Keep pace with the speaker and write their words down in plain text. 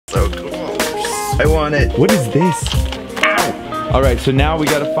so cool. I want it. What is this? Ow. All right, so now we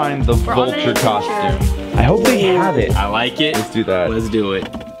gotta find the vulture costume. I hope they have it. I like it. Let's do that. Let's do it.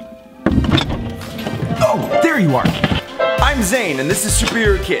 Oh, there you are. I'm Zane, and this is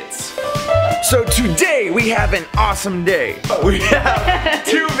SuperHeroKids. So today we have an awesome day. We have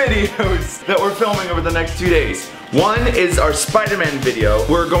 2 videos that we're filming over the next 2 days. One is our Spider-Man video.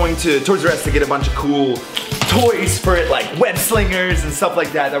 We're going to Toys R Us to get a bunch of cool toys for it, like web slingers and stuff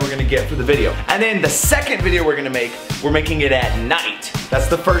like that we're gonna get for the video. And then the second video we're making it at night. That's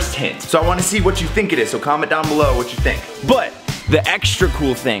the first hint. So I wanna see what you think it is, so comment down below what you think. But the extra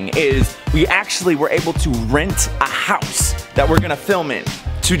cool thing is we actually were able to rent a house that we're gonna film in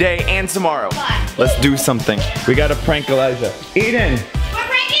today and tomorrow. Let's do something. We gotta prank Elijah. Eden! We're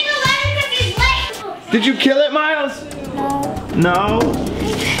pranking Elijah because he's late! Did you kill it, Miles? No.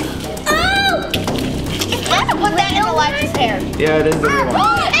 Oh! It's better to put that in Elijah's hair. Yeah, it is the real one.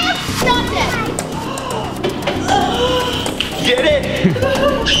 Stop it! Get it!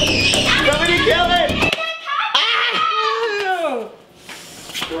 Somebody kill it!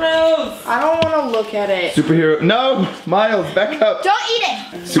 Gross. I don't want to look at it. Superhero, no! Miles, back up. Don't eat it.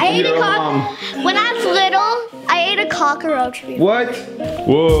 Superhero I ate a mom. When I was little, I ate a cockroach before. What?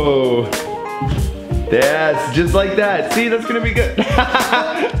 Whoa. Yes, just like that. See, that's gonna be good.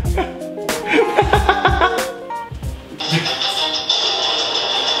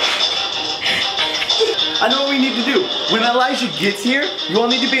 I know what we need to do. When Elijah gets here, you all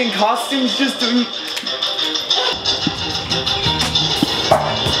need to be in costumes just doing...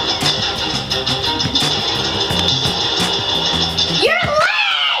 You're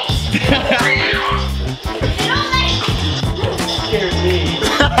late! Scared me.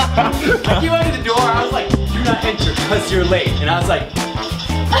 I came out of the door, I was like, do not enter because you're late. And I was like,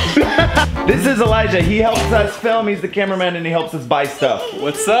 This is Elijah. He helps us film. He's the cameraman and he helps us buy stuff.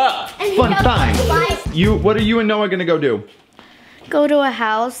 what's up? Fun time. What are you and Noah gonna go do? Go to a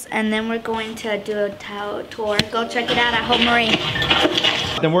house and then we're going to do a tour. Go check it out at Home Marine.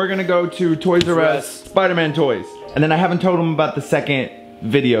 Then we're gonna go to Toys R Us Spider-Man toys. And then I haven't told them about the second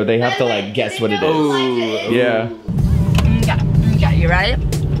video. They have to like guess what it is. Ooh. Yeah. Okay, you ready?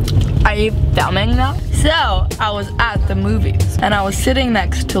 Are you filming now? So, I was at the movies and I was sitting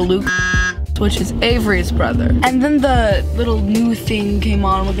next to Luke, which is Avery's brother. And then the little new thing came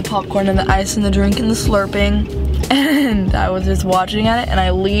on with the popcorn and the ice and the drink and the slurping. And I was just watching at it and I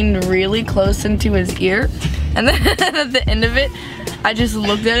leaned really close into his ear. And then at the end of it, I just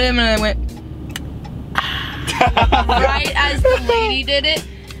looked at him and I went, right as the lady did it,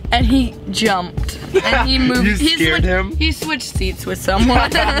 and he jumped. And he moved. You scared him? He switched seats with someone.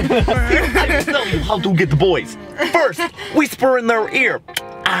 I will tell you how to get the boys. First, whisper in their ear.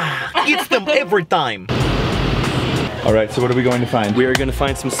 It's them every time. All right, so what are we going to find? We are going to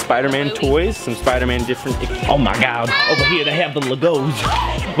find some Spider-Man toys, some Spider-Man different... Oh my God, over here they have the Legos.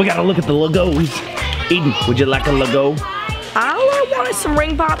 We gotta look at the Legos. Eden, would you like a Lego? All I want is some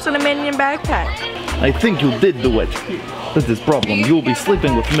ring pops and a minion backpack. I think you did do it. That's this problem. You'll be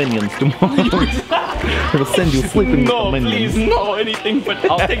sleeping with minions tomorrow. I will send you sleeping with the minions. Please, no, anything but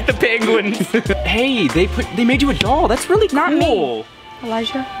I'll take the penguins. Hey, they made you a doll. That's really cool. Not me.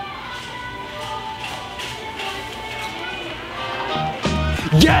 Elijah?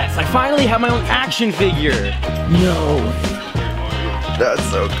 Yes, I finally have my own action figure. No. That's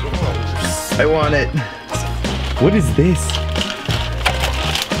so cool. I want it. What is this?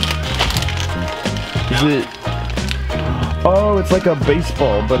 Is it? Oh, it's like a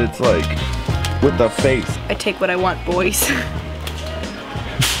baseball, but it's like with a face. I take what I want, boys.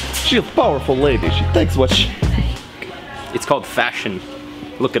 She's a powerful lady. She takes what she... It's called fashion.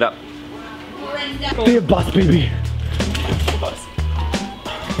 Look it up. Be a boss, baby.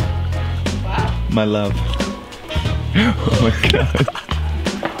 My love. Oh my God.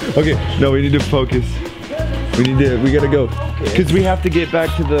 Okay, no, we need to focus. We gotta go. Because we have to get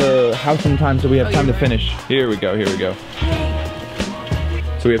back to the house in time so we have time to finish. Here we go, here we go.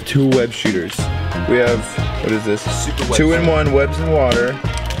 So we have 2 web shooters. We have, what is this? 2-in-1 webs and water.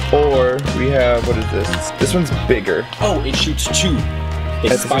 Or we have, what is this? This one's bigger. Oh, it shoots 2. At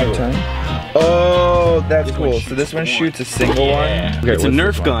the same time? Oh, that's cool. So this one shoots a single one? Okay, it's a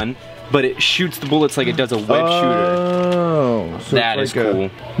Nerf gun, but it shoots the bullets like it does a web shooter. Oh, so that it's is like cool. A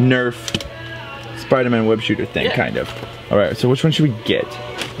Nerf Spider-Man web shooter thing, kind of. All right, so which one should we get?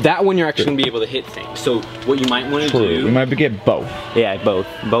 That one you're actually gonna be able to hit things. So what you might want to do... We might get both. Yeah, both.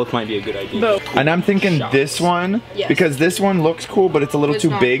 Both might be a good idea. Both. And I'm thinking this one, because this one looks cool, but it's a little too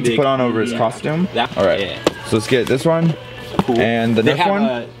big to put on over his costume. All right, so let's get this one. Cool. And the next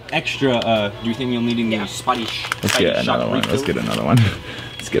one? Extra, do you think you'll need any Spidey Let's get another one. Let's get another one.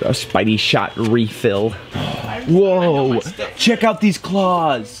 Let's get our Spidey shot refill. Whoa, check out these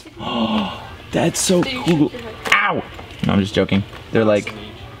claws. That's so cool. Ow! No, I'm just joking. They're like,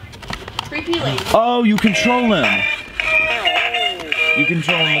 Creepy lady. oh, you control them. You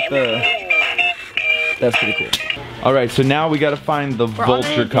control them with the, that's pretty cool. All right, so now we gotta find the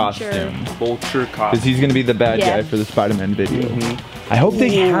vulture costume. Vulture costume. Because he's gonna be the bad guy for the Spider-Man video. I hope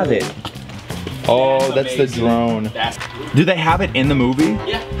they have it. Oh, that's the drone. Do they have it in the movie?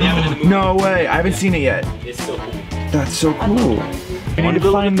 Yeah, they have it in the movie. No way, I haven't seen it yet. It's so cool. That's so cool. I need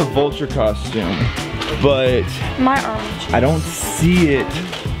to find the vulture costume, but My arm. I don't see it.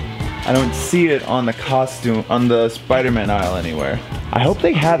 I don't see it on the costume, on the Spider-Man aisle anywhere. I hope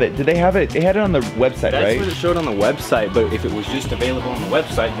they have it. Did they have it? They had it on the website, That's right? what it showed on the website, but if it was just available on the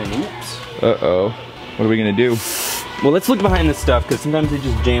website, then oops. Uh-oh. What are we gonna do? Well, let's look behind this stuff, because sometimes they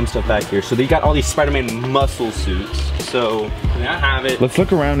just jam stuff back here. So they got all these Spider-Man muscle suits. So, they don't have it. Let's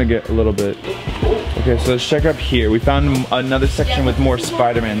look around again a little bit. Okay, so let's check up here. We found another section with more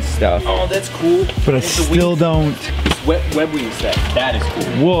Spider-Man stuff. Oh, that's cool. But I still don't. This web wing set. That is cool.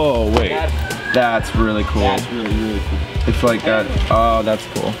 Whoa, wait. That's really cool. That's really, really cool. It's like that. Oh, that's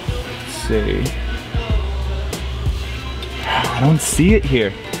cool. Let's see. I don't see it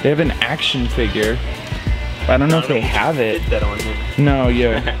here. They have an action figure. I don't know if they have it. That on here. No,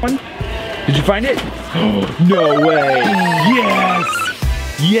 yeah. Did you find it? No way. Yes.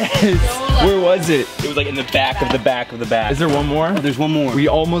 Yes. Where was it? It was like in the back of the back of the back. Is there one more? There's one more. We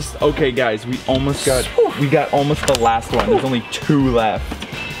almost, okay guys, we got almost the last one. There's only 2 left.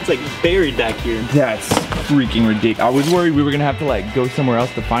 It's like buried back here. That's freaking ridiculous. I was worried we were gonna have to like go somewhere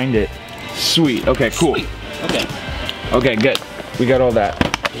else to find it. Sweet, okay, cool. Sweet. Okay. Okay, good. We got all that.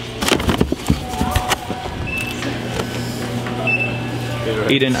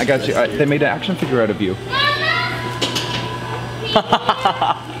 Eden, I got you. They made an action figure out of you.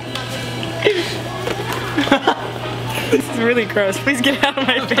 This is really gross. Please get out of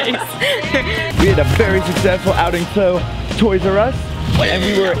my face. We had a very successful outing to Toys R Us, and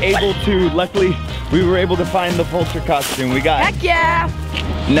we were able to, luckily, we were able to find the vulture costume. We got. Heck yeah!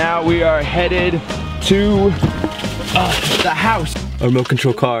 Now we are headed to the house. A remote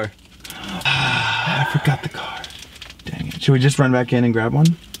control car. I forgot the car. Dang it. Should we just run back in and grab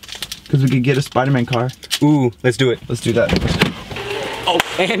one? Because we could get a Spider-Man car. Ooh, let's do it. Let's do that. Oh,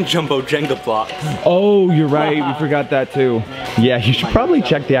 and jumbo Jenga blocks. Oh, you're right. We forgot that too. Yeah, you should probably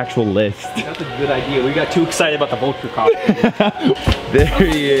check the actual list. That's a good idea. We got too excited about the vulture costume. There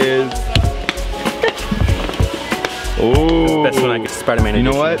he is. Oh. That's when I get Spider-Man edition.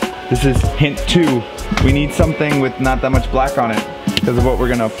 You know what? This is hint 2. We need something with not that much black on it because of what we're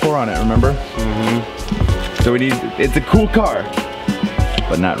gonna pour on it, remember? So we need, it's a cool car,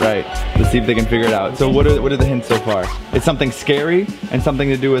 but not right. Let's see if they can figure it out. So what are the hints so far? It's something scary and something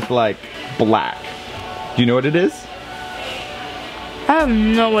to do with like black. Do you know what it is? I have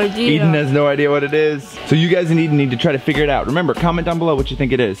no idea. Eden has no idea what it is. So you guys and Eden need to try to figure it out. Remember, comment down below what you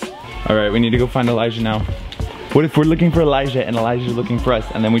think it is. All right, we need to go find Elijah now. What if we're looking for Elijah and Elijah's looking for us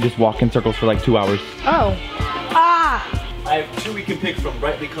and then we just walk in circles for like 2 hours? Oh. Ah! I have 2 we can pick from,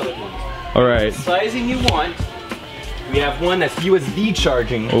 brightly colored ones. All right. The sizing you want. We have one that's USB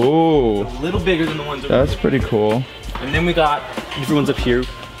charging. Oh. A little bigger than the ones over That's here. pretty cool. And then we got different ones up here.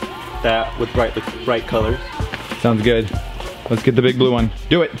 That with bright colors. Sounds good. Let's get the big blue one.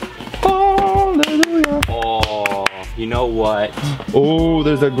 Do it. Hallelujah. Oh, you know what? Oh,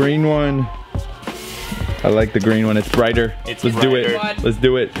 there's a green one. I like the green one. It's brighter. It's Let's do it. brighter. Let's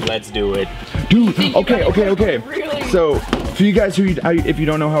do it. Let's do it. Dude, okay. So, for you guys who, if you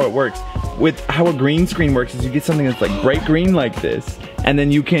don't know how it works, with how a green screen works is you get something that's like bright green like this, and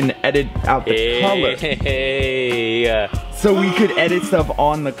then you can edit out the color. Hey. So we could edit stuff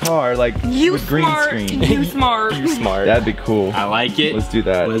on the car like with green screen. You smart. You smart. That'd be cool. I like it. Let's do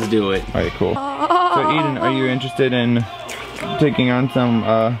that. Let's do it. All right, cool. So Eden, are you interested in taking on some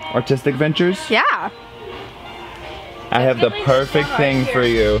artistic ventures? Yeah. I have the perfect thing for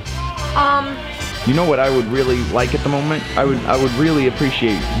you. You know what I would really like at the moment? I would really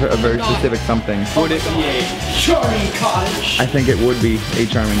appreciate a very specific something. Would it be a charming cottage? I think it would be a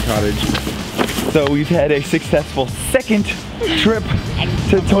charming cottage. So we've had a successful second trip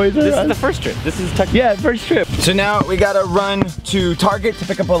to Toys R Us. This is the first trip. This is Yeah, first trip. So now we gotta run to Target to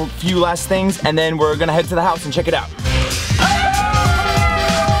pick up a few last things, and then we're gonna head to the house and check it out.